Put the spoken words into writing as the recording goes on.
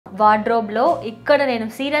వార్డ్రోబ్లో ఇక్కడ నేను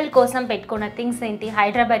సీరియల్ కోసం పెట్టుకున్న థింగ్స్ ఏంటి,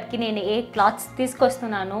 హైదరాబాద్కి నేను ఏ క్లాత్స్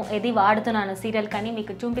తీసుకొస్తున్నాను, ఏది వాడుతున్నాను సీరియల్ కానీ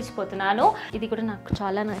మీకు చూపించిపోతున్నాను. ఇది కూడా నాకు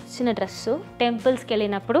చాలా నచ్చిన డ్రెస్సు. టెంపుల్స్కి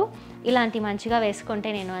వెళ్ళినప్పుడు ఇలాంటి మంచిగా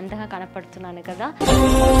వేసుకుంటే నేను అంతగా కనపడుతున్నాను కదా.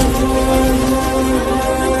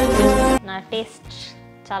 నా టేస్ట్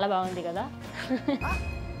చాలా బాగుంది కదా.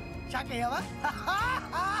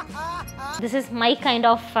 This is my kind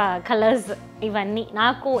of colours. ఇవన్నీ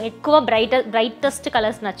నాకు ఎక్కువ బ్రైటెస్ట్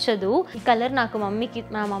కలర్స్ నచ్చదు. ఈ కలర్ నాకు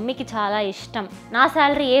మా మమ్మీకి చాలా ఇష్టం. నా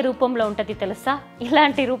శాలరీ ఏ రూపంలో ఉంటుంది తెలుసా?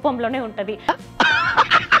 ఇలాంటి రూపంలోనే ఉంటుంది.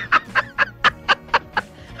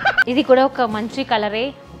 ఇది కూడా ఒక మంచి కలరే,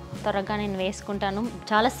 త్వరగా నేను వేసుకుంటాను.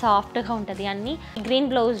 చాలా సాఫ్ట్గా ఉంటుంది. అన్ని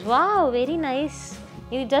green blouse, wow very nice.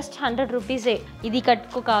 ఇది జస్ట్ 100 రూపీసే. ఇది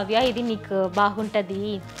కట్టుకో కావ్య, ఇది నీకు బాగుంటుంది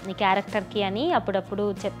నీ క్యారెక్టర్కి అని అప్పుడప్పుడు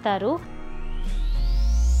చెప్తారు.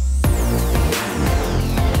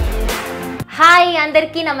 హాయ్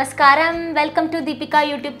అందరికీ నమస్కారం, welcome to Deepika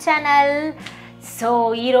YouTube channel. So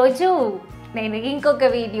ఈరోజు నేను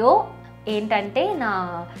ఇంకొక వీడియో ఏంటంటే నా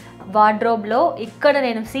వార్డ్రోబ్లో ఇక్కడ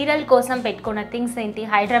నేను సీరియల్ కోసం పెట్టుకున్న థింగ్స్ ఏంటి,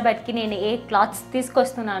 హైదరాబాద్కి నేను ఏ క్లాత్స్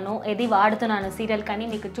తీసుకొస్తున్నాను, ఏది వాడుతున్నాను సీరియల్ కానీ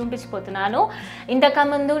మీకు చూపించిపోతున్నాను.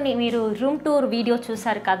 ఇంతకుముందు మీరు రూమ్ టూర్ వీడియో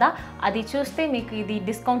చూసారు కదా, అది చూస్తే మీకు ఇది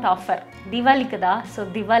డిస్కౌంట్ ఆఫర్, దివాళీ కదా. సో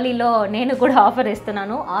దివాళీలో నేను కూడా ఆఫర్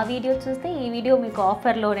ఇస్తున్నాను. ఆ వీడియో చూస్తే ఈ వీడియో మీకు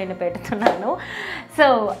ఆఫర్లో నేను పెడుతున్నాను. సో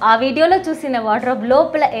ఆ వీడియోలో చూసిన వార్డ్రోబ్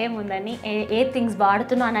లోపల ఏముందని, ఏ థింగ్స్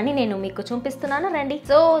వాడుతున్నానని నేను మీకు చూపిస్తున్నాను రండి.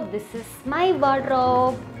 So this is my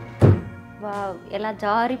wardrobe. ఎలా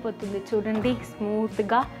జారిపోతుంది చూడండి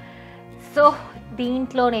స్మూత్గా. సో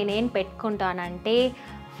దీంట్లో నేనేం పెట్టుకుంటానంటే,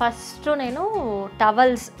 ఫస్ట్ నేను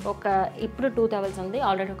టవల్స్ ఇప్పుడు 2 టవల్స్ ఉంది,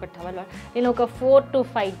 ఆల్రెడీ ఒక టవల్. నేను ఒక 4 to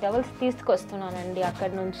 5 టవల్స్ తీసుకొస్తున్నానండి అక్కడ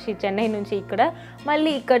నుంచి, చెన్నై నుంచి ఇక్కడ.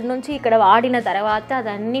 మళ్ళీ ఇక్కడ నుంచి ఇక్కడ వాడిన తర్వాత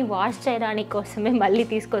అదన్నీ వాష్ చేయడానికి కోసమే మళ్ళీ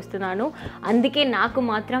తీసుకొస్తున్నాను. అందుకే నాకు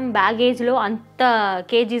మాత్రం బ్యాగేజ్లో అంత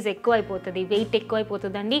కేజీస్ ఎక్కువైపోతుంది, వెయిట్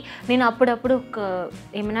ఎక్కువైపోతుందండి. నేను అప్పుడప్పుడు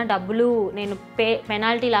ఏమైనా డబ్బులు నేను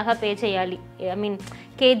పెనాల్టీ లాగా పే చేయాలి. ఐ మీన్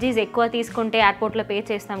కేజీస్ ఎక్కువ తీసుకుంటే ఎయిర్పోర్ట్లో పే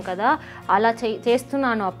చేస్తాం కదా, అలా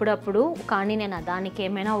చేస్తున్నాను అప్పుడప్పుడు. కానీ నేను దానికి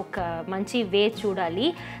ఏమైనా ఒక మంచి వే చూడాలి.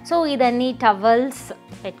 సో ఇదన్నీ టవల్స్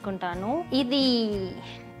పెట్టుకుంటాను. ఇది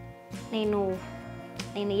నేను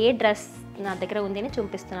ఏ డ్రెస్ నా దగ్గర ఉంది అని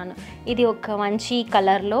చూపిస్తున్నాను. ఇది ఒక మంచి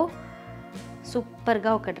కలర్లో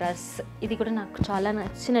సూపర్గా ఒక డ్రెస్. ఇది కూడా నాకు చాలా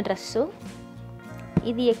నచ్చిన డ్రెస్సు.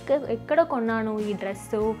 ఇది ఎక్కడ కొన్నాను ఈ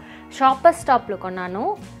డ్రెస్సు? షాపర్ స్టాప్లో కొన్నాను,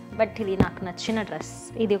 బట్ ఇది నాకు నచ్చిన డ్రెస్.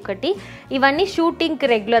 ఇది ఒకటి. ఇవన్నీ షూటింగ్కి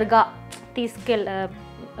రెగ్యులర్గా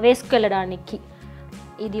వేసుకెళ్ళడానికి.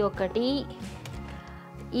 ఇది ఒకటి.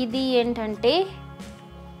 ఇది ఏంటంటే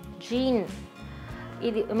జీన్,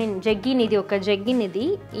 ఇది ఐ మీన్ జగ్గిన్. ఇది ఒక జగ్గిన్.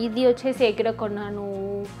 ఇది వచ్చేసి ఎక్కడ కొన్నాను,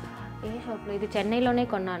 ఏ షాప్లో? ఇది చెన్నైలోనే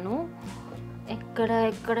కొన్నాను. ఎక్కడ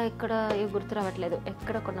గుర్తు రావట్లేదు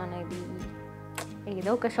ఎక్కడ కొన్నాను.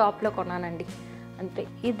 ఏదో ఒక షాప్లో కొన్నానండి అంతే.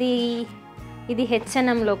 ఇది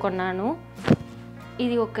హెచ్ఎన్ఎంలో కొన్నాను.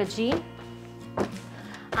 ఇది ఒక జీన్.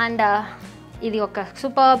 అండ్ ఇది ఒక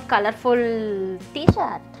సూపర్ కలర్ఫుల్ టీ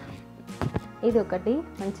షర్ట్. ఇది ఒకటి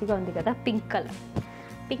మంచిగా ఉంది కదా, పింక్ కలర్.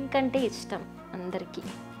 పింక్ అంటే ఇష్టం అందరికీ.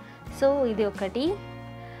 సో ఇది ఒకటి.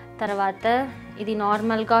 తర్వాత ఇది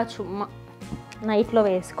నార్మల్గా చుమ్మా నైట్లో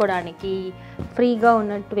వేసుకోవడానికి, ఫ్రీగా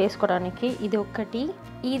ఉన్నట్టు వేసుకోవడానికి. ఇది ఒకటి.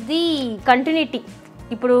 ఇది కంటిన్యూటీ.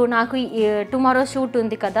 ఇప్పుడు నాకు టుమారో షూట్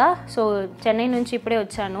ఉంది కదా, సో చెన్నై నుంచి ఇప్పుడే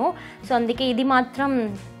వచ్చాను. సో అందుకే ఇది మాత్రం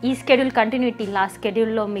ఈ స్కెడ్యూల్ కంటిన్యూటీ, లాస్ట్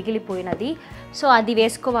స్కెడ్యూల్లో మిగిలిపోయినది. సో అది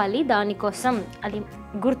వేసుకోవాలి. దానికోసం అది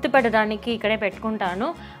గుర్తుపెట్టడానికి ఇక్కడే పెట్టుకుంటాను.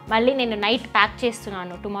 మళ్ళీ నేను నైట్ ప్యాక్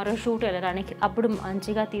చేస్తున్నాను టుమారో షూట్ వెళ్ళడానికి, అప్పుడు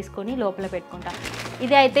మంచిగా తీసుకొని లోపల పెట్టుకుంటాను.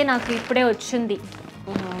 ఇది అయితే నాకు ఇప్పుడే వచ్చింది,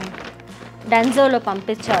 డెన్జోలో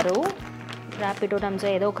పంపించారు, ర్యాపిడో డెన్జో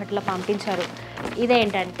ఏదో ఒకటిలో పంపించారు.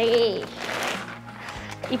 ఇదేంటంటే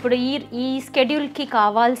ఇప్పుడు ఈ స్కెడ్యూల్కి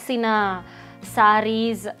కావాల్సిన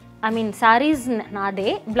సారీస్, సారీస్ నాదే,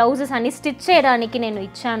 బ్లౌజెస్ అన్ని స్టిచ్ చేయడానికి నేను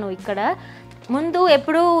ఇచ్చాను ఇక్కడ. ముందు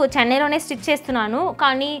ఎప్పుడు చెన్నైలోనే స్టిచ్ చేస్తున్నాను,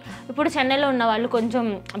 కానీ ఇప్పుడు చెన్నైలో ఉన్న వాళ్ళు కొంచెం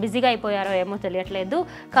బిజీగా అయిపోయారో ఏమో తెలియట్లేదు,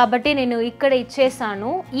 కాబట్టి నేను ఇక్కడ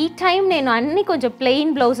ఇచ్చేసాను. ఈ టైం నేను అన్నీ కొంచెం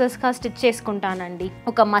ప్లెయిన్ బ్లౌజెస్గా స్టిచ్ చేసుకుంటానండి.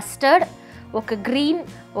 ఒక మస్టర్డ్, ఒక గ్రీన్,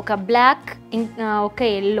 ఒక బ్లాక్, ఒక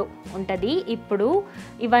ఎల్లో ఉంటుంది. ఇప్పుడు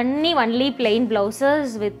ఇవన్నీ only plain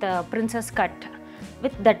blouses with princess cut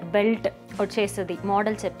with that belt వచ్చేస్తుంది.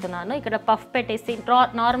 మోడల్ చెప్తున్నాను. ఇక్కడ పఫ్ పెట్టేసి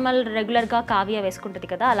నార్మల్ రెగ్యులర్గా కావ్య వేసుకుంటుంది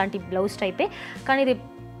కదా, అలాంటి బ్లౌజ్ టైపే, కానీ ఇది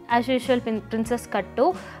యాజ్ యూజువల్ ప్రిన్సెస్ కట్టు.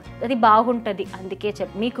 అది బాగుంటుంది, అందుకే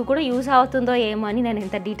మీకు కూడా యూజ్ అవుతుందో ఏమో అని నేను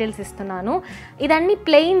ఇంత డీటెయిల్స్ ఇస్తున్నాను. ఇదన్నీ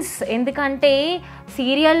ప్లెయిన్స్, ఎందుకంటే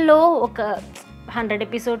సీరియల్లో ఒక 100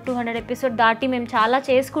 ఎపిసోడ్ 200 ఎపిసోడ్ దాటి మేము చాలా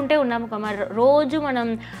చేసుకుంటే ఉన్నాము కదా. రోజు మనం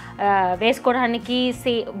వేసుకోవడానికి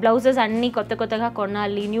బ్లౌజెస్ అన్నీ కొత్తగా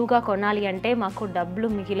కొనాలి, న్యూగా కొనాలి అంటే మాకు డబ్బులు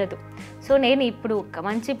మిగిలదు. సో నేను ఇప్పుడు ఒక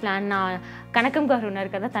మంచి ప్లాన్, నా కనకం గారు ఉన్నారు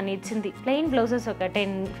కదా, తను ఇచ్చింది ప్లెయిన్ బ్లౌజెస్ ఒక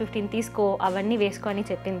 10-15 తీసుకో, అవన్నీ వేసుకో అని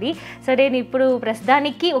చెప్పింది. సో నేను ఇప్పుడు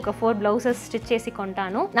ప్రస్తుతానికి ఒక 4 బ్లౌజెస్ స్టిచ్ చేసి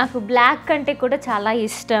కొంటాను. నాకు బ్లాక్ అంటే కూడా చాలా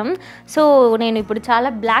ఇష్టం. సో నేను ఇప్పుడు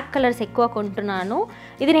చాలా బ్లాక్ కలర్స్ ఎక్కువ కొంటున్నాను.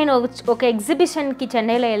 ఇది నేను ఒక ఎగ్జిబిషన్కి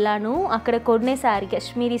చెన్నైలో వెళ్ళాను, అక్కడ కొనే శారీ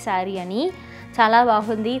కాశ్మీరీ శారీ అని, చాలా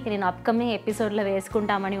బాగుంది. నేను అప్కమింగ్ ఎపిసోడ్లో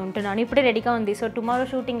వేసుకుంటామని ఉంటున్నాను. ఇప్పుడే రెడీగా ఉంది. సో టుమారో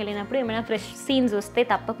షూటింగ్ వెళ్ళినప్పుడు ఏమైనా ఫ్రెష్ సీన్స్ వస్తే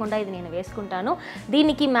తప్పకుండా ఇది నేను వేసుకుంటాను.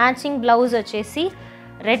 దీనికి మ్యాచింగ్ బ్లౌజ్ వచ్చేసి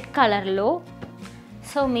రెడ్ కలర్లో.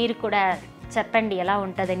 సో మీరు కూడా చెప్పండి ఎలా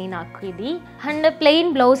ఉంటుందని నాకు ఇది. అండ్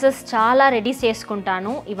ప్లెయిన్ బ్లౌజెస్ చాలా రెడీ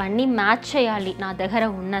చేసుకుంటాను. ఇవన్నీ మ్యాచ్ చేయాలి నా దగ్గర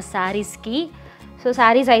ఉన్న శారీస్కి. సో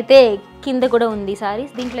శారీస్ అయితే కింద కూడా ఉంది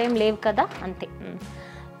శారీస్, దీంట్లో ఏం లేవు కదా, అంతే.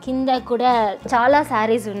 కింద కూడా చాలా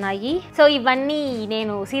శారీస్ ఉన్నాయి. సో ఇవన్నీ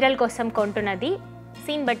నేను సీరియల్ కోసం కొంటున్నది,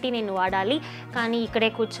 సీన్ బట్టి నేను వాడాలి. కానీ ఇక్కడే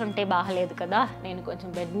కూర్చుంటే బాగలేదు కదా, నేను కొంచెం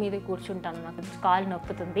బెడ్ మీద కూర్చుంటాను, నాకు కాలు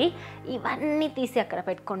నొప్పుతుంది. ఇవన్నీ తీసి అక్కడ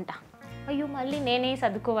పెట్టుకుంటా. అయ్యో మళ్ళీ నేనే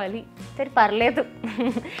సర్దుకోవాలి. సరే పర్లేదు,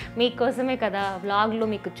 మీకోసమే కదా వ్లాగ్లో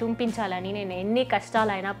మీకు చూపించాలని నేను ఎన్ని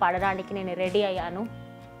కష్టాలైనా పడడానికి నేను రెడీ అయ్యాను,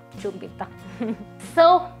 చూపిస్తా. సో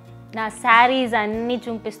నా శారీస్ అన్నీ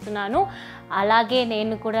చూపిస్తున్నాను. అలాగే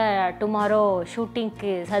నేను కూడా టుమారో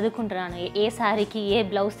షూటింగ్కి చదువుకుంటున్నాను ఏ శారీకి ఏ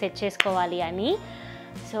బ్లౌజ్ సెట్ చేసుకోవాలి అని.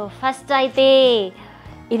 సో ఫస్ట్ అయితే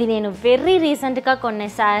ఇది నేను వెరీ రీసెంట్గా కొన్న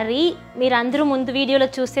శారీ, మీరు అందరూ ముందు వీడియోలో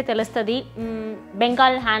చూస్తే తెలుస్తుంది.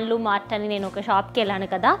 బెంగాల్ హ్యాండ్లూమ్ మార్ట్ అని నేను ఒక షాప్కి వెళ్ళాను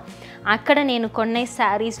కదా, అక్కడ నేను కొన్న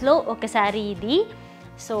శారీస్లో ఒక శారీ ఇది.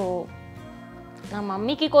 సో నా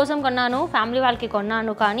మమ్మీకి కోసం కొన్నాను, ఫ్యామిలీ వాళ్ళకి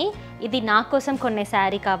కొన్నాను, కానీ ఇది నా కోసం కొనే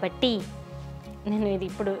శారీ కాబట్టి నేను ఇది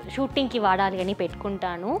ఇప్పుడు షూటింగ్కి వాడాలి అని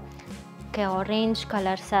పెట్టుకుంటాను. Okay, orange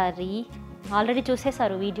colour sari already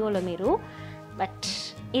చూసేసారు వీడియోలో మీరు, బట్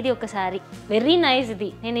ఇది ఒక శారీ వెరీ నైస్. ఇది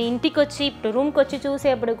నేను ఇంటికి వచ్చి ఇప్పుడు రూమ్కి వచ్చి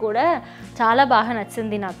చూసేప్పుడు కూడా చాలా బాగా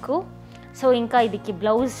నచ్చింది నాకు. సో ఇంకా ఇదికి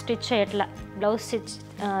బ్లౌజ్ స్టిచ్ చేయట్లా, బ్లౌజ్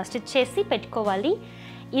స్టిచ్ చేసి పెట్టుకోవాలి.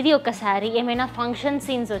 ఇది ఒక శారీ ఏమైనా ఫంక్షన్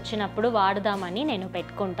సీన్స్ వచ్చినప్పుడు వాడదామని నేను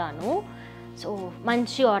పెట్టుకుంటాను. సో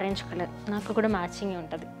మంచి ఆరెంజ్ కలర్ నాకు కూడా మ్యాచింగ్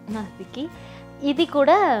ఉంటుంది నాదికి. ఇది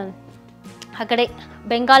కూడా అక్కడే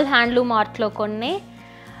బెంగాల్ హ్యాండ్లూమ్ ఆర్ట్లో కొన్నే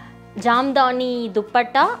జామ్దాని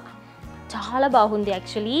దుప్పట్టా, చాలా బాగుంది.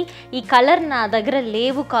 యాక్చువల్లీ ఈ కలర్ నా దగ్గర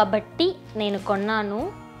లేవు కాబట్టి నేను కొన్నాను.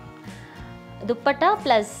 దుప్పట్టా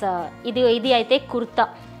ప్లస్ ఇది అయితే కుర్తా,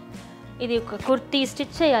 ఇది ఒక కుర్తీ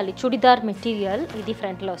స్టిచ్ చేయాలి, చుడిదార్ మెటీరియల్. ఇది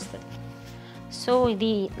ఫ్రంట్లో వస్తుంది. సో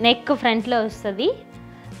ఇది నెక్ ఫ్రంట్లో వస్తుంది.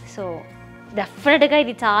 సో డెఫినెట్గా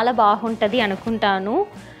ఇది చాలా బాగుంటుంది అనుకుంటాను.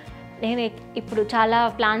 నేను ఇప్పుడు చాలా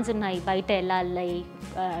ప్లాన్స్ ఉన్నాయి, బయట వెళ్ళాలి,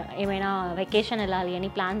 ఏమైనా వెకేషన్ వెళ్ళాలి అని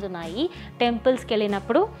ప్లాన్స్ ఉన్నాయి. టెంపుల్స్కి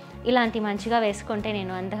వెళ్ళినప్పుడు ఇలాంటి మంచిగా వేసుకుంటే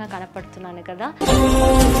నేను అందంగా కనపడుతున్నాను కదా.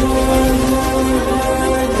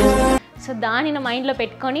 సో దానిని మైండ్లో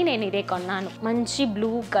పెట్టుకొని నేను ఇదే కొన్నాను. మంచి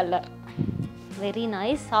బ్లూ కలర్, వెరీ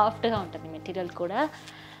నైస్, సాఫ్ట్గా ఉంటుంది మెటీరియల్ కూడా.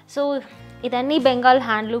 సో ఇదన్నీ బెంగాల్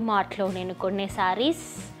హ్యాండ్లూమ్ మార్ట్లో నేను కొనే శారీస్.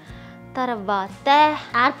 తర్వాత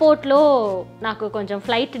ఎయిర్పోర్ట్లో నాకు కొంచెం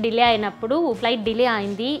ఫ్లైట్ డిలే అయినప్పుడు, ఫ్లైట్ డిలే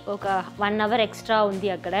అయింది, ఒక 1 అవర్ ఎక్స్ట్రా ఉంది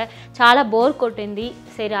అక్కడ, చాలా బోర్ కొట్టింది.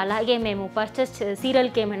 సరే అలాగే మేము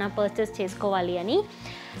సీరియల్కి ఏమైనా పర్చేస్ చేసుకోవాలి అని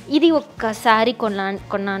ఇది ఒక శారీ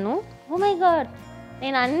కొన్నాను. ఓ మై గాడ్,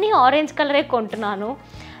 నేను అన్నీ ఆరెంజ్ కలరే కొంటున్నాను.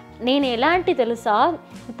 నేను ఎలాంటి తెలుసా,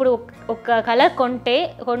 ఇప్పుడు ఒక కలర్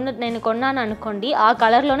నేను కొన్నాను అనుకోండి, ఆ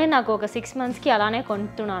కలర్లోనే నాకు ఒక 6 మంత్స్కి అలానే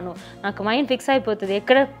కొంటున్నాను. నాకు మైండ్ ఫిక్స్ అయిపోతుంది,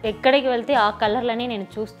 ఎక్కడికి వెళ్తే ఆ కలర్లోనే నేను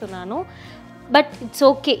చూస్తున్నాను. బట్ ఇట్స్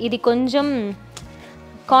ఓకే, ఇది కొంచెం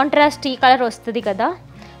కాంట్రాస్ట్ ఈ కలర్ వస్తుంది కదా.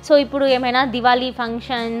 సో ఇప్పుడు ఏమైనా దివాళీ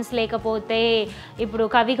ఫంక్షన్స్, లేకపోతే ఇప్పుడు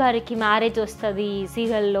కవి గారికి మ్యారేజ్ వస్తుంది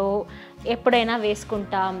సీరియల్లో, ఎప్పుడైనా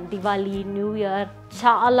వేసుకుంటాం. దివాళీ, న్యూ ఇయర్,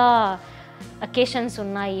 చాలా అకేషన్స్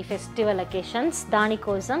ఉన్నాయి, ఫెస్టివల్ అకేషన్స్,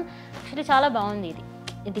 దానికోసం యాక్చువల్లీ చాలా బాగుంది ఇది.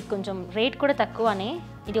 ఇది కొంచెం రేట్ కూడా తక్కువనే,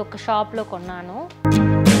 ఇది ఒక షాప్లో కొన్నాను.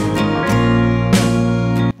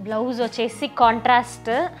 బ్లౌజ్ వచ్చేసి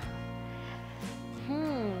కాంట్రాస్ట్.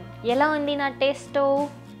 ఎలా ఉంది నా టేస్ట్?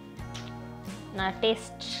 నా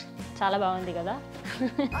టేస్ట్ చాలా బాగుంది కదా.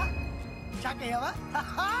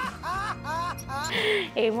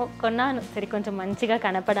 ఏమో కొన్నాను, సరే కొంచెం మంచిగా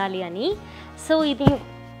కనపడాలి అని. సో ఇది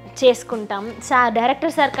చేసుకుంటాం.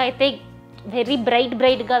 డైరెక్టర్ సార్కి అయితే వెరీ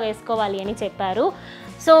బ్రైట్గా వేసుకోవాలి అని చెప్పారు.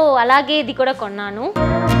 సో అలాగే ఇది కూడా కొన్నాను.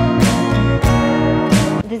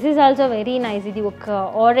 This is also very nice. ఇది ఒక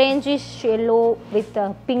ఆరెంజిష్ ఎల్లో విత్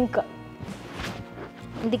పింక్,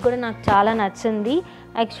 ఇది కూడా నాకు చాలా నచ్చింది.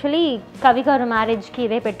 యాక్చువల్లీ కవి గారు మ్యారేజ్కి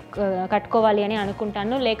ఇదే కట్టుకోవాలి అని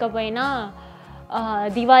అనుకుంటాను. లేకపోయినా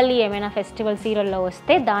దివాళీ ఏమైనా ఫెస్టివల్ సీరియల్లో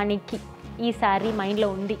వస్తే దానికి ఈ శారీ మైండ్లో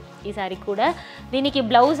ఉంది. ఈ శారీ కూడా దీనికి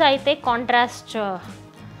బ్లౌజ్ అయితే కాంట్రాస్ట్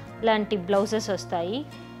లాంటి బ్లౌజెస్ వస్తాయి,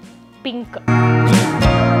 పింక్.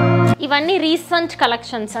 ఇవన్నీ రీసెంట్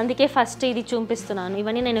కలెక్షన్స్, అందుకే ఫస్ట్ ఇది చూపిస్తున్నాను.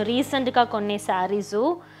 ఇవన్నీ నేను రీసెంట్గా కొనే శారీసు.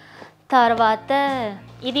 తర్వాత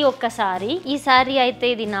ఇది ఒక శారీ. ఈ శారీ అయితే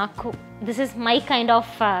ఇది నాకు this is my kind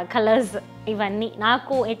of colours. ఇవన్నీ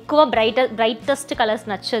నాకు ఎక్కువ బ్రైటెస్ట్ కలర్స్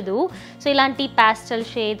నచ్చదు. సో ఇలాంటి ప్యాస్టల్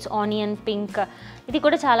షేడ్స్, ఆనియన్ పింక్, ఇది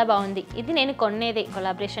కూడా చాలా బాగుంది. ఇది నేను కొనేదే,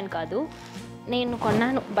 కొలాబరేషన్ కాదు, నేను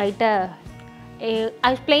కొన్నాను బయట.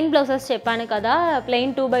 ప్లెయిన్ బ్లౌజెస్ చెప్పాను కదా,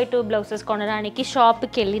 ప్లెయిన్ 2x2 బ్లౌజెస్ కొనడానికి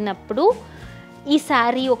షాప్కి వెళ్ళినప్పుడు ఈ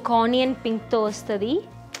శారీ ఒక ఆనియన్ పింక్తో వస్తుంది.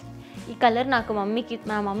 ఈ కలర్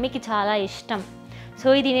మా మమ్మీకి చాలా ఇష్టం. సో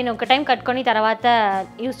ఇది నేను ఒక టైం కట్టుకొని తర్వాత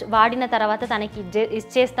వాడిన తర్వాత తనకి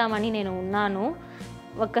ఇచ్చేస్తామని నేను ఉన్నాను.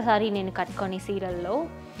 ఒక్కసారి నేను కట్టుకొని సీరియల్లో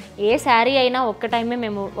ఏ శారీ అయినా ఒక్క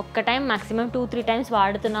టైం మ్యాక్సిమం 2-3 టైమ్స్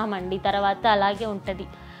వాడుతున్నామండి. తర్వాత అలాగే ఉంటుంది.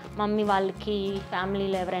 మమ్మీ వాళ్ళకి,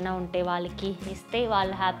 ఫ్యామిలీలో ఎవరైనా ఉంటే వాళ్ళకి ఇస్తే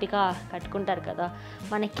వాళ్ళు హ్యాపీగా కట్టుకుంటారు కదా.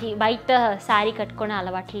 మనకి బయట శారీ కట్టుకునే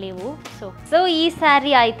అలవాట్లు లేవు. సో ఈ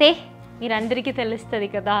శారీ అయితే మీరందరికీ తెలుస్తుంది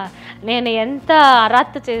కదా, నేను ఎంత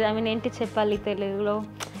ఏంటి చెప్పాలి తెలుగులో,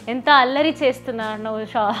 ఎంత అల్లరి చేస్తున్నాను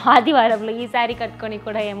ఆదివారంలో. ఈ శారీ కట్టుకొని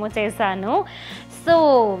కూడా ఏమో చేశాను. సో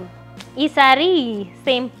ఈ శారీ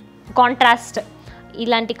సేమ్ కాంట్రాస్ట్,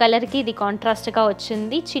 ఇలాంటి కలర్కి ఇది కాంట్రాస్ట్గా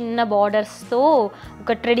వచ్చింది. చిన్న బార్డర్స్తో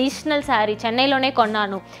ఒక ట్రెడిషనల్ శారీ. చెన్నైలోనే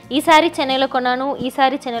కొన్నాను. ఈ శారీ చెన్నైలో కొన్నాను, ఈ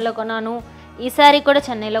శారీ చెన్నైలో కొన్నాను, ఈ శారీ కూడా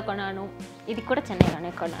చెన్నైలో కొన్నాను, ఇది కూడా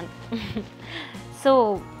చెన్నైలోనే కొన్నాను. సో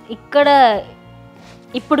ఇక్కడ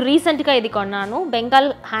ఇప్పుడు రీసెంట్గా ఇది కొన్నాను బెంగాల్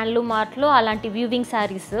హ్యాండ్లూమ్ ఆర్ట్లో, అలాంటి వ్యూవింగ్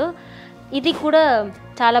శారీస్. ఇది కూడా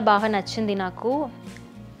చాలా బాగా నచ్చింది నాకు.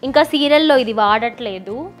 ఇంకా సీరియల్లో ఇది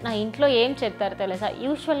వాడట్లేదు. నా ఇంట్లో ఏం చెప్తారు తెలుసా,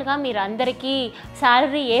 యూజువల్గా మీరు అందరికీ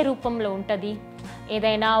శాలరీ ఏ రూపంలో ఉంటుంది,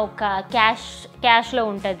 ఏదైనా ఒక క్యాష్లో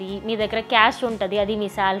ఉంటుంది, మీ దగ్గర క్యాష్ ఉంటుంది, అది మీ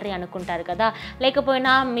శాలరీ అనుకుంటారు కదా.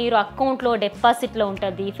 లేకపోయినా మీరు అకౌంట్లో డిపాజిట్లో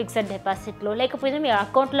ఉంటుంది, ఫిక్స్డ్ డిపాజిట్లో, లేకపోతే మీ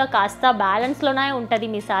అకౌంట్లో కాస్త బ్యాలెన్స్లోనే ఉంటుంది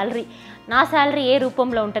మీ శాలరీ. నా శాలరీ ఏ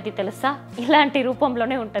రూపంలో ఉంటుంది తెలుసా, ఇలాంటి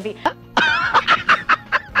రూపంలోనే ఉంటుంది.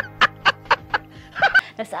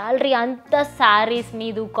 శాలరీ అంతా శారీస్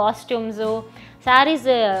మీద, కాస్ట్యూమ్స్, శారీస్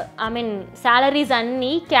శాలరీస్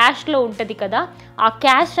అన్నీ క్యాష్లో ఉంటుంది కదా. ఆ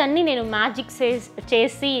క్యాష్ అన్నీ నేను మ్యాజిక్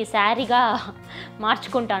చేసి శారీగా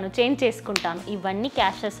మార్చుకుంటాను, చేంజ్ చేసుకుంటాను. ఇవన్నీ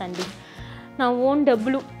క్యాషెస్ అండి, నా ఓన్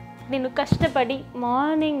డబ్బులు. నేను కష్టపడి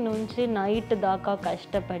మార్నింగ్ నుంచి నైట్ దాకా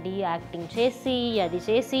కష్టపడి యాక్టింగ్ చేసి అది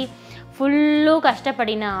చేసి ఫుల్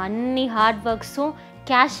కష్టపడిన అన్ని హార్డ్ వర్క్స్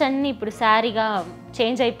క్యాష్ అన్నీ ఇప్పుడు శారీగా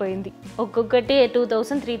చేంజ్ అయిపోయింది. ఒక్కొక్కటి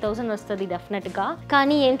 2000-3000 వస్తుంది డెఫినెట్గా.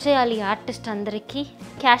 కానీ ఏం చేయాలి, ఆర్టిస్ట్ అందరికీ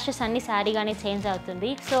క్యాషెస్ అన్నీ శారీగానే చేంజ్ అవుతుంది.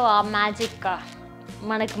 సో ఆ మ్యాజిక్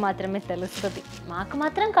మనకు మాత్రమే తెలుస్తుంది. మాకు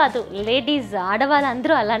మాత్రం కాదు, లేడీస్,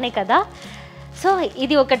 ఆడవాళ్ళందరూ అలానే కదా. సో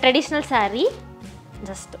ఇది ఒక ట్రెడిషనల్ శారీ.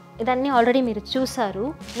 జస్ట్ ఇదన్నీ ఆల్రెడీ మీరు చూసారు.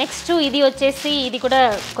 నెక్స్ట్ ఇది వచ్చేసి, ఇది కూడా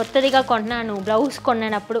కొత్తదిగా కొన్నాను. బ్లౌజ్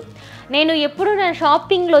కొన్నప్పుడు నేను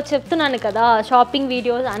షాపింగ్లో చెప్తున్నాను కదా, షాపింగ్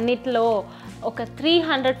వీడియోస్ అన్నిట్లో ఒక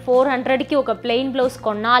 300-400కి ఒక ప్లెయిన్ బ్లౌజ్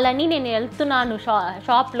కొనాలని నేను వెళ్తున్నాను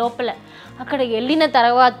షాప్ లోపల. అక్కడ వెళ్ళిన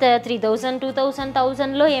తర్వాత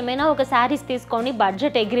 3000-2000-1000లో ఏమైనా ఒక శారీస్ తీసుకొని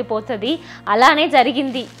బడ్జెట్ ఎగిరిపోతుంది. అలానే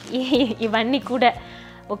జరిగింది ఇవన్నీ కూడా.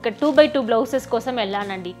 ఒక 2x2 బ్లౌజెస్ కోసం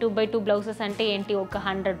వెళ్ళానండి. 2x2 బ్లౌజెస్ అంటే ఏంటి, ఒక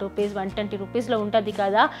 100 రూపీస్ 120 రూపీస్లో ఉంటుంది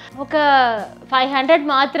కదా. ఒక 500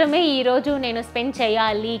 మాత్రమే ఈరోజు నేను స్పెండ్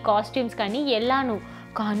చేయాలి కాస్ట్యూమ్స్ కానీ వెళ్ళాను.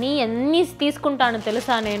 కానీ ఎన్ని తీసుకుంటాను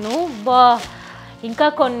తెలుసా నేను, ఇంకా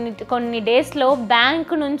కొన్ని డేస్లో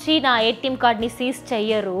బ్యాంక్ నుంచి నా ఏటీఎం కార్డ్ని సీజ్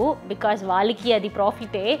చెయ్యరు, బికాజ్ వాళ్ళకి అది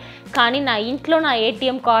ప్రాఫిటే. కానీ నా ఇంట్లో నా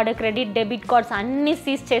ATM card, credit, debit cards అన్నీ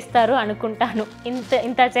సీజ్ చేస్తారు అనుకుంటాను.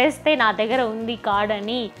 ఇంత చేస్తే నా దగ్గర ఉంది కార్డ్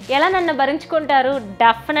అని ఎలా నన్ను భరించుకుంటారు.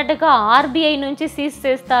 డెఫినెట్గా ఆర్బీఐ నుంచి సీజ్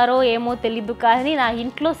చేస్తారో ఏమో తెలీదు, కానీ నా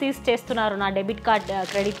ఇంట్లో సీజ్ చేస్తున్నారు నా డెబిట్ కార్డ్,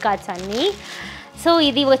 క్రెడిట్ కార్డ్స్ అన్నీ. సో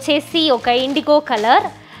ఇది వచ్చేసి ఒక ఇండిగో కలర్.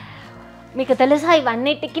 మీకు తెలుసా,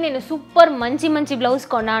 ఇవన్నిటికీ నేను సూపర్ మంచి బ్లౌజ్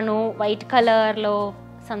కొన్నాను వైట్ కలర్లో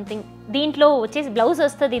సంథింగ్. దీంట్లో వచ్చేసి బ్లౌజ్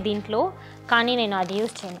వస్తుంది దీంట్లో, కానీ నేను అది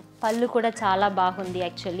యూజ్ చేయను. పళ్ళు కూడా చాలా బాగుంది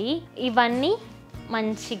యాక్చువల్లీ. ఇవన్నీ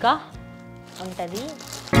మంచిగా ఉంటుంది.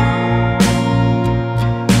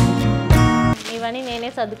 ఇవన్నీ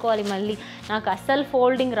నేనే చదువుకోవాలి మళ్ళీ, నాకు అస్సలు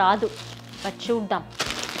ఫోల్డింగ్ రాదు. బట్ చూద్దాం.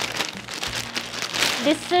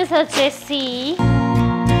 దిస్ ఇస్ వచ్చేసి,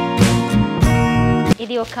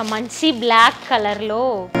 ఇది ఒక మంచి బ్లాక్ కలర్లో.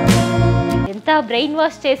 ఎంత బ్రెయిన్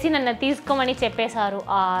వాష్ చేసి నన్ను తీసుకోమని చెప్పేశారు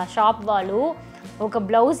ఆ షాప్ వాళ్ళు. ఒక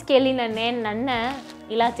బ్లౌజ్కి వెళ్ళిన నన్ను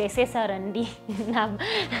ఇలా చేసేసారండి.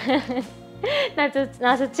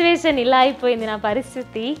 నా సిచ్యువేషన్ ఇలా అయిపోయింది, నా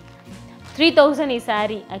పరిస్థితి. 3000 ఈ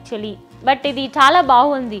శారీ యాక్చువల్లీ, బట్ ఇది చాలా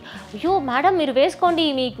బాగుంది. అయ్యో మేడం మీరు వేసుకోండి,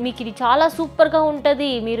 మీకు ఇది చాలా సూపర్గా ఉంటుంది,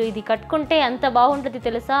 మీరు ఇది కట్టుకుంటే ఎంత బాగుంటుంది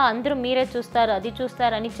తెలుసా, అందరూ మీరే చూస్తారు అది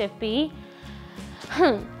చూస్తారని చెప్పి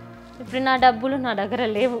ఇప్పుడు నా డబ్బులు నా దగ్గర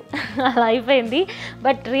లేవు, అలా అయిపోయింది.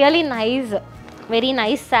 But really nice, very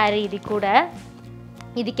nice sari ఇది కూడా.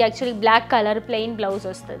 ఇదికి actually black colour plain blouse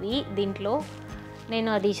వస్తుంది. దీంట్లో నేను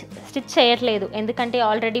అది స్టిచ్ చేయట్లేదు, ఎందుకంటే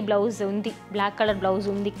ఆల్రెడీ బ్లౌజ్ ఉంది, బ్లాక్ కలర్ బ్లౌజ్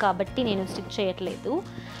ఉంది కాబట్టి నేను స్టిచ్ చేయట్లేదు.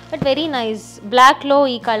 బట్ వెరీ నైస్, బ్లాక్లో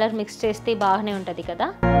ఈ కలర్ మిక్స్ చేస్తే బాగానే ఉంటుంది కదా.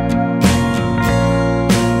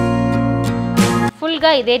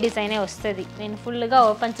 ఫుల్గా ఇదే డిజైనే వస్తుంది. నేను ఫుల్గా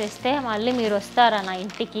ఓపెన్ చేస్తే మళ్ళీ మీరు వస్తారా నా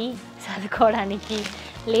ఇంటికి చదువుకోవడానికి,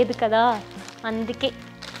 లేదు కదా, అందుకే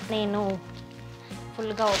నేను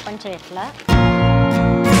ఫుల్గా ఓపెన్ చేయట్లా.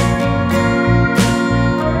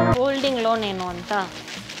 ఫోల్డింగ్లో నేను అంతా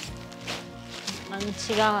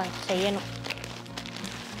మంచిగా చెయ్యను.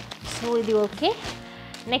 సో ఇది ఓకే.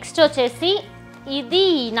 నెక్స్ట్ వచ్చేసి ఇది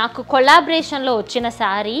నాకు కొలాబరేషన్లో వచ్చిన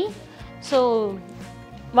శారీ. సో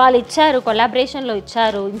వాళ్ళు ఇచ్చారు, కొలాబరేషన్లో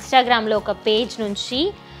ఇచ్చారు ఇన్స్టాగ్రామ్లో ఒక పేజ్ నుంచి.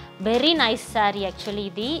 వెరీ నైస్ శారీ యాక్చువల్లీ,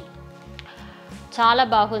 ఇది చాలా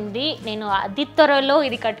బాగుంది. నేను అతి త్వరలో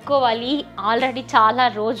ఇది కట్టుకోవాలి, ఆల్రెడీ చాలా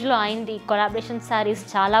రోజులు అయింది. కొలాబరేషన్ శారీస్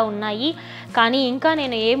చాలా ఉన్నాయి కానీ ఇంకా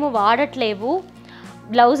నేను ఏమో వాడట్లేవు.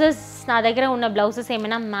 బ్లౌజెస్ నా దగ్గర ఉన్న బ్లౌజెస్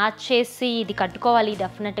ఏమైనా మ్యాచ్ చేసి ఇది కట్టుకోవాలి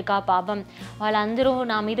డెఫినెట్గా. పాపం వాళ్ళందరూ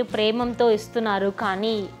నా మీద ప్రేమంతో ఇస్తున్నారు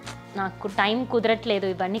కానీ నాకు టైం కుదరట్లేదు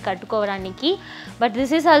ఇవన్నీ కట్టుకోవడానికి. But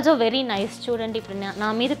this is also very nice. చూడండి, ఇప్పుడు నా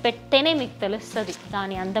మీద పెడితేనే మీకు తెలుస్తుంది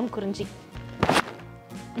దాని అందం గురించి.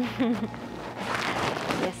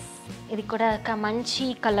 ఎస్, ఇది కూడా ఒక మంచి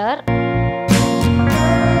కలర్,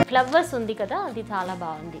 ఫ్లవర్స్ ఉంది కదా, అది చాలా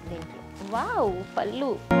బాగుంది దీంట్లో. వావ్,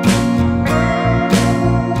 పళ్ళు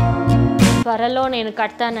త్వరలో నేను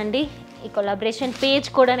కడతానండి. ఈ కొలాబరేషన్ పేజ్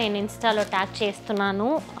కూడా నేను ఇన్స్టాలో ట్యాగ్ చేస్తున్నాను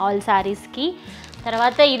ఆల్ శారీస్కి.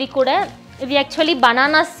 తర్వాత ఇది కూడా, ఇది యాక్చువల్లీ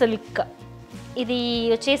బనానా సిల్క్. ఇది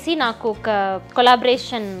వచ్చేసి నాకు ఒక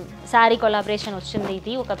కొలాబరేషన్ శారీ కొలాబరేషన్ వచ్చింది.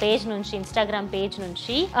 ఇది ఒక పేజ్ నుంచి, ఇన్స్టాగ్రామ్ పేజ్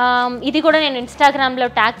నుంచి. ఇది కూడా నేను ఇన్స్టాగ్రామ్లో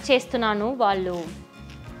ట్యాగ్ చేస్తున్నాను వాళ్ళు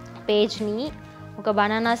పేజ్ని. ఒక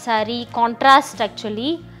banana sari contrast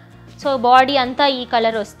actually. So body అంతా ఈ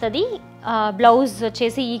కలర్ వస్తుంది, బ్లౌజ్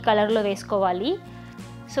వచ్చేసి ఈ కలర్లో వేసుకోవాలి.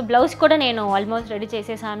 సో బ్లౌజ్ కూడా నేను ఆల్మోస్ట్ రెడీ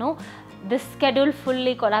చేసేసాను. This schedule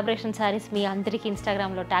fully collaboration saris మీ అందరికీ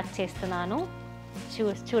ఇన్స్టాగ్రామ్లో ట్యాగ్ చేస్తున్నాను,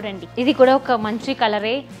 చూడండి. ఇది కూడా ఒక మంచి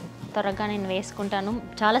కలరే, త్వరగా నేను వేసుకుంటాను.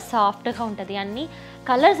 చాలా సాఫ్ట్గా ఉంటుంది, అన్ని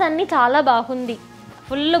కలర్స్ అన్నీ చాలా బాగుంది,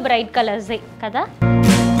 ఫుల్ బ్రైట్ కలర్సే కదా.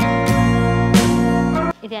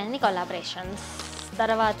 ఇది అన్ని కొలాబరేషన్స్.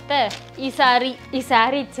 తర్వాత ఈ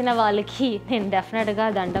శారీ ఇచ్చిన వాళ్ళకి నేను డెఫినెట్గా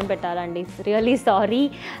దండం పెట్టాలండి. రియలీ సారీ,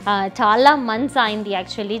 చాలా మంత్స్ అయింది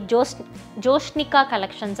యాక్చువల్లీ. జోష్నికా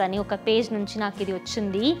కలెక్షన్స్ అని ఒక పేజ్ నుంచి నాకు ఇది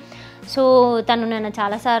వచ్చింది. సో తను నన్ను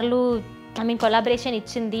చాలాసార్లు కొలాబరేషన్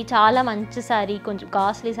ఇచ్చింది. చాలా మంచి శారీ, కొంచెం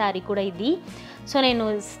కాస్ట్లీ శారీ కూడా ఇది. సో నేను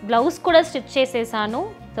బ్లౌజ్ కూడా స్టిచ్ చేసేసాను,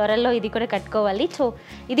 త్వరలో ఇది కూడా కట్టుకోవాలి. సో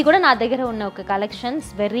ఇది కూడా నా దగ్గర ఉన్న ఒక కలెక్షన్స్,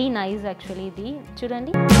 వెరీ నైస్ యాక్చువల్లీ. ఇది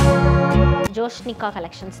చూడండి, జోష్నికా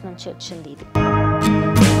కలెక్షన్స్ నుంచి వచ్చింది ఇది.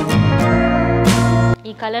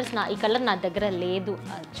 ఈ కలర్ నా దగ్గర లేదు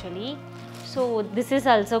actually. So this is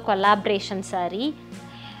also collaboration sari.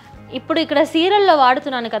 ఇప్పుడు ఇక్కడ సీరియల్లో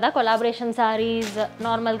వాడుతున్నాను కదా కొలాబరేషన్ శారీస్,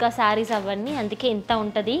 నార్మల్గా శారీస్ అవన్నీ, అందుకే ఇంత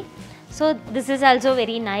ఉంటుంది. So this is also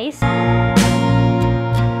very nice.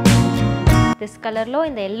 This కలర్లో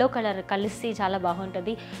ఇంత ఎల్లో కలర్ కలిసి చాలా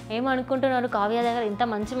బాగుంటుంది. ఏమనుకుంటున్నారు, కావ్య దగ్గర ఇంత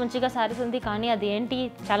మంచిగా శారీస్ ఉంది కానీ అది ఏంటి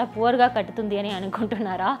చాలా పూర్గా కట్టుతుంది అని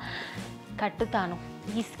అనుకుంటున్నారా? కట్టుతాను,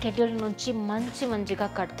 ఈ షెడ్యూల్ నుంచి మంచిగా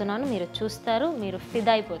కడుతున్నాను, మీరు చూస్తారు, మీరు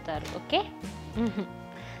ఫిదా అయిపోతారు. Okay.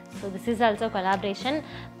 So this is also collaboration.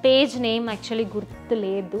 Page name actually గుర్తు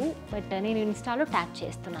లేదు, బట్ నేను ఇన్స్టాలో ట్యాగ్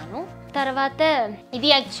చేస్తున్నాను. తర్వాత ఇది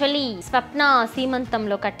యాక్చువల్లీ స్వప్న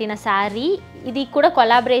సీమంతంలో కట్టిన శారీ. ఇది కూడా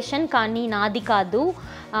కొలాబరేషన్ కానీ నాది కాదు,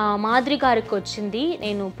 మాధురి గారికి వచ్చింది,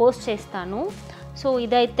 నేను పోస్ట్ చేస్తాను. సో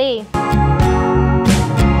ఇదైతే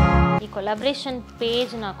ఈ కొలాబరేషన్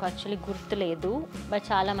పేజ్ నాకు యాక్చువల్లీ గుర్తులేదు, బట్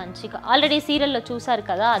చాలా మంచిగా ఆల్రెడీ సీరియల్లో చూసారు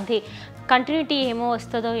కదా, అదే కంటిన్యూటీ ఏమో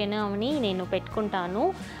వస్తుందో ఏమో అని నేను పెట్టుకుంటాను.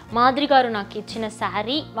 మాధురి గారు నాకు ఇచ్చిన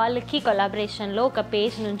శారీ, వాళ్ళకి కొలాబరేషన్లో ఒక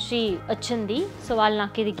పేజ్ నుంచి వచ్చింది. సో వాళ్ళు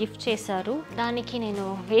నాకు ఇది గిఫ్ట్ చేశారు, దానికి నేను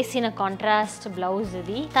వేసిన కాంట్రాస్ట్ బ్లౌజ్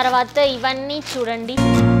ఇది. తర్వాత ఇవన్నీ చూడండి,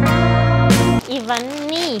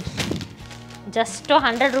 ఇవన్నీ జస్ట్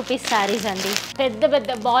 100 రూపీస్ శారీస్ అండి. పెద్ద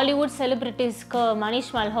పెద్ద బాలీవుడ్ సెలబ్రిటీస్కి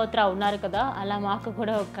మనీష్ మల్హోత్రా ఉన్నారు కదా, అలా మాకు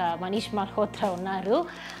కూడా ఒక మనీష్ మల్హోత్రా ఉన్నారు.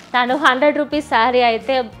 తను 100 రూపీస్ శారీ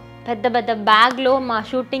అయితే పెద్ద పెద్ద బ్యాగ్లో మా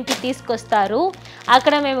షూటింగ్కి తీసుకొస్తారు.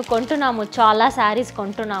 అక్కడ మేము కొంటున్నాము, చాలా శారీస్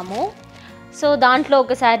కొంటున్నాము. సో దాంట్లో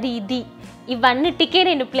ఒక శారీ ఇవన్నిటికే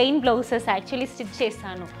నేను ప్లెయిన్ బ్లౌజెస్ యాక్చువల్లీ స్టిచ్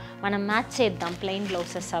చేశాను. మనం మ్యాచ్ చేద్దాం ప్లెయిన్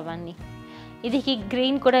బ్లౌజెస్ అవన్నీ. ఇదికి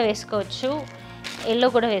గ్రీన్ కూడా వేసుకోవచ్చు, ఎల్లో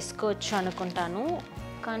కూడా వేసుకోవచ్చు అనుకుంటాను,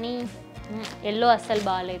 కానీ ఎల్లో అస్సలు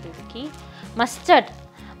బాగాలేదు. ఇదికి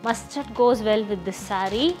mustard goes well with this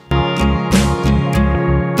sari.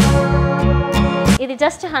 ఇది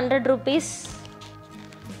జస్ట్ 100 రూపీస్.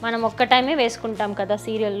 మనం ఒక్క టైమే వేసుకుంటాం కదా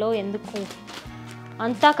సీరియల్లో, ఎందుకు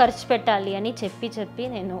అంతా ఖర్చు పెట్టాలి అని చెప్పి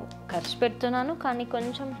నేను ఖర్చు పెడుతున్నాను, కానీ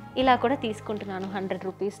కొంచెం ఇలా కూడా తీసుకుంటున్నాను 100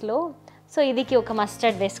 రూపీస్లో. సో ఇదికి ఒక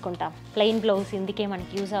మస్టర్డ్ వేసుకుంటాం, ప్లెయిన్ బ్లౌజ్ ఇందుకే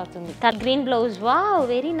మనకి యూజ్ అవుతుంది. Green blouse, wow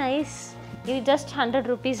very nice. ఇది జస్ట్ 100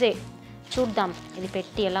 రూపీసే. చూద్దాం ఇది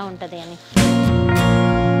పెట్టి ఎలా ఉంటుంది అని.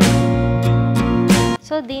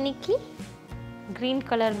 సో దీనికి గ్రీన్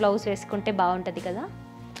కలర్ బ్లౌజ్ వేసుకుంటే బాగుంటుంది కదా.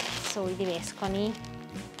 సో ఇది వేసుకొని,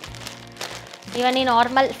 ఇవన్నీ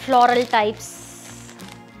normal floral types,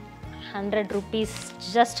 100 rupees,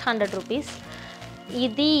 just 100 rupees.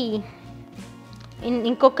 ఇది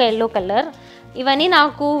ఇంకొక ఎల్లో కలర్. ఇవన్నీ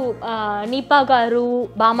నాకు నీపా గారు,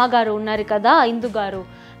 బామ్మ గారు ఉన్నారు కదా, ఇందు గారు,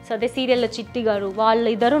 సో అదే సీరియల్లో చిట్టి గారు,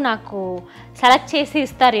 వాళ్ళిద్దరూ నాకు సెలెక్ట్ చేసి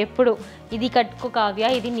ఇస్తారు ఎప్పుడు. ఇది కట్టుకో కావ్య,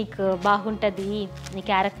 ఇది నీకు బాగుంటుంది నీ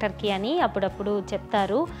క్యారెక్టర్కి అని అప్పుడప్పుడు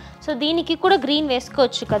చెప్తారు. సో దీనికి కూడా గ్రీన్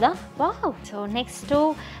వేసుకోవచ్చు కదా, వావ్. సో నెక్స్ట్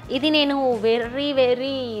ఇది నేను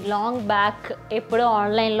వెరీ లాంగ్ బ్యాక్ ఎప్పుడో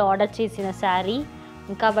ఆన్లైన్లో ఆర్డర్ చేసిన శారీ,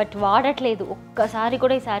 ఇంకా బట్ వాడట్లేదు, ఒక్కసారి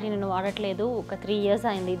కూడా ఈ శారీ నేను వాడట్లేదు. ఒక 3 years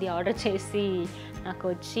అయింది ఇది ఆర్డర్ చేసి నాకు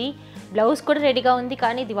వచ్చి. బ్లౌజ్ కూడా రెడీగా ఉంది,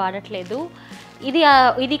 కానీ ఇది వాడట్లేదు.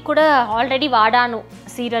 ఇది కూడా ఆల్రెడీ వాడాను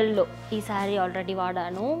సీరియల్లో, ఈ శారీ ఆల్రెడీ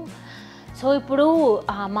వాడాను. సో ఇప్పుడు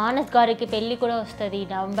మానస్ గారికి పెళ్ళి కూడా వస్తుంది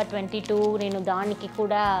November 22. నేను దానికి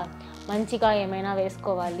కూడా మంచిగా ఏమైనా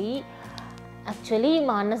వేసుకోవాలి. యాక్చువల్లీ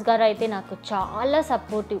మానస్ గారు అయితే నాకు చాలా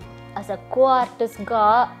సపోర్టివ్. యాజ్ అ కో ఆర్టిస్ట్గా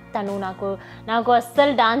తను నాకు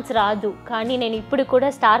అస్సలు డాన్స్ రాదు, కానీ నేను ఇప్పుడు కూడా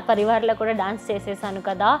స్టార్ పరివార్లో కూడా డాన్స్ చేసేసాను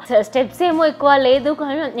కదా. స్టెప్స్ ఏమో ఎక్కువ లేదు,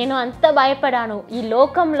 కానీ నేను అంత భయపడాను. ఈ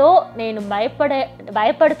లోకంలో నేను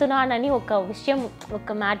భయపడుతున్నానని ఒక విషయం,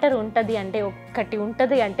 ఒక మ్యాటర్ ఉంటుంది అంటే, ఒక్కటి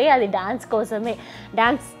ఉంటుంది అంటే అది డాన్స్ కోసమే.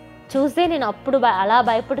 డాన్స్ చూస్తే నేను అప్పుడు అలా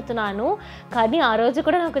భయపడుతున్నాను, కానీ ఆ రోజు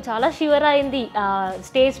కూడా నాకు చాలా షివర్ అయింది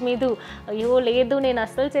స్టేజ్ మీద. అయ్యో లేదు, నేను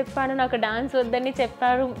అస్సలు చెప్పాను నాకు డాన్స్ వద్దని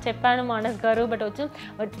చెప్పాను మానస్ గారు.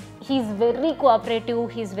 But he's very cooperative,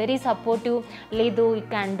 he's very supportive. లేదు you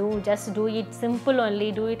can do, just do it, simple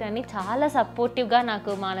only do it అని చాలా సపోర్టివ్గా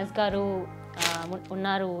నాకు మానస్ గారు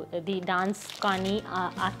ఉన్నారు, ఇది డాన్స్ కానీ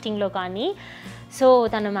యాక్టింగ్లో కానీ. సో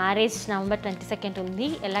తన మ్యారేజ్ November 22 ఉంది,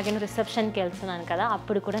 ఎలాగైనా రిసెప్షన్కి వెళ్తున్నాను కదా,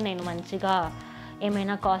 అప్పుడు కూడా నేను మంచిగా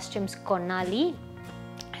ఏమైనా కాస్ట్యూమ్స్ కొనాలి.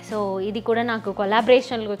 సో ఇది కూడా నాకు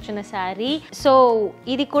కొలాబరేషన్లో వచ్చిన శారీ. సో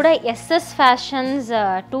ఇది కూడా SS Fashions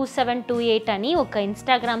 2728 అని ఒక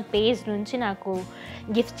ఇన్స్టాగ్రామ్ పేజ్ నుంచి నాకు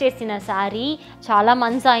గిఫ్ట్ చేసిన శారీ. చాలా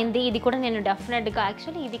మంత్స్ అయింది. ఇది కూడా నేను డెఫినెట్గా,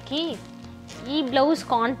 యాక్చువల్లీ ఇదికి ఈ బ్లౌజ్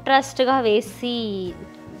కాంట్రాస్ట్గా వేసి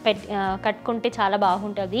కట్టుకుంటే చాలా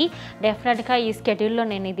బాగుంటుంది. డెఫినెట్గా ఈ స్కెడ్యూల్లో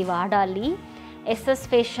నేను ఇది వాడాలి. SS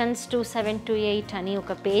Fashions 2728 అని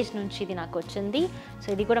ఒక పేజ్ నుంచి ఇది నాకు వచ్చింది. సో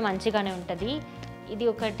ఇది కూడా మంచిగానే ఉంటుంది. ఇది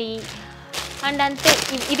ఒకటి. అండ్ అంతే,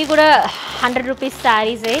 ఇది కూడా 100 రూపీస్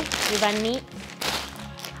శారీసే. ఇవన్నీ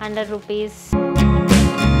 100 రూపీస్.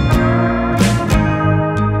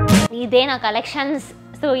 ఇదే నా కలెక్షన్స్.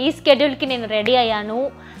 సో ఈ స్కెడ్యూల్కి నేను రెడీ అయ్యాను.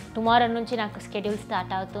 టుమారో నుంచి నాకు స్కెడ్యూల్ స్టార్ట్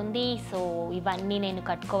అవుతుంది. సో ఇవన్నీ నేను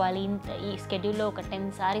కట్టుకోవాలి. ఈ స్కెడ్యూల్లో ఒక 10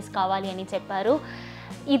 శారీస్ కావాలి అని చెప్పారు.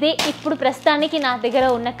 ఇదే ఇప్పుడు ప్రస్తుతానికి నా దగ్గర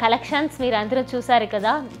ఉన్న కలెక్షన్స్. మీరు అందరూ చూసారు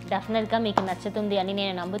కదా, డెఫినెట్గా మీకు నచ్చుతుంది అని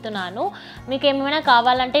నేను నమ్ముతున్నాను. మీకు ఏమైనా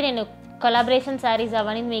కావాలంటే నేను కొలాబరేషన్ శారీస్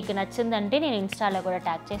అవన్నీ మీకు నచ్చిందంటే నేను ఇన్స్టాలో కూడా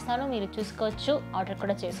ట్యాగ్ చేస్తాను, మీరు చూసుకోవచ్చు, ఆర్డర్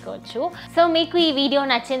కూడా చేసుకోవచ్చు. సో మీకు ఈ వీడియో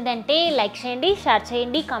నచ్చిందంటే లైక్ చేయండి, షేర్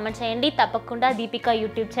చేయండి, కామెంట్ చేయండి. తప్పకుండా దీపిక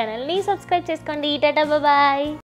యూట్యూబ్ ఛానల్ని సబ్స్క్రైబ్ చేసుకోండి. టాటా బాయ్.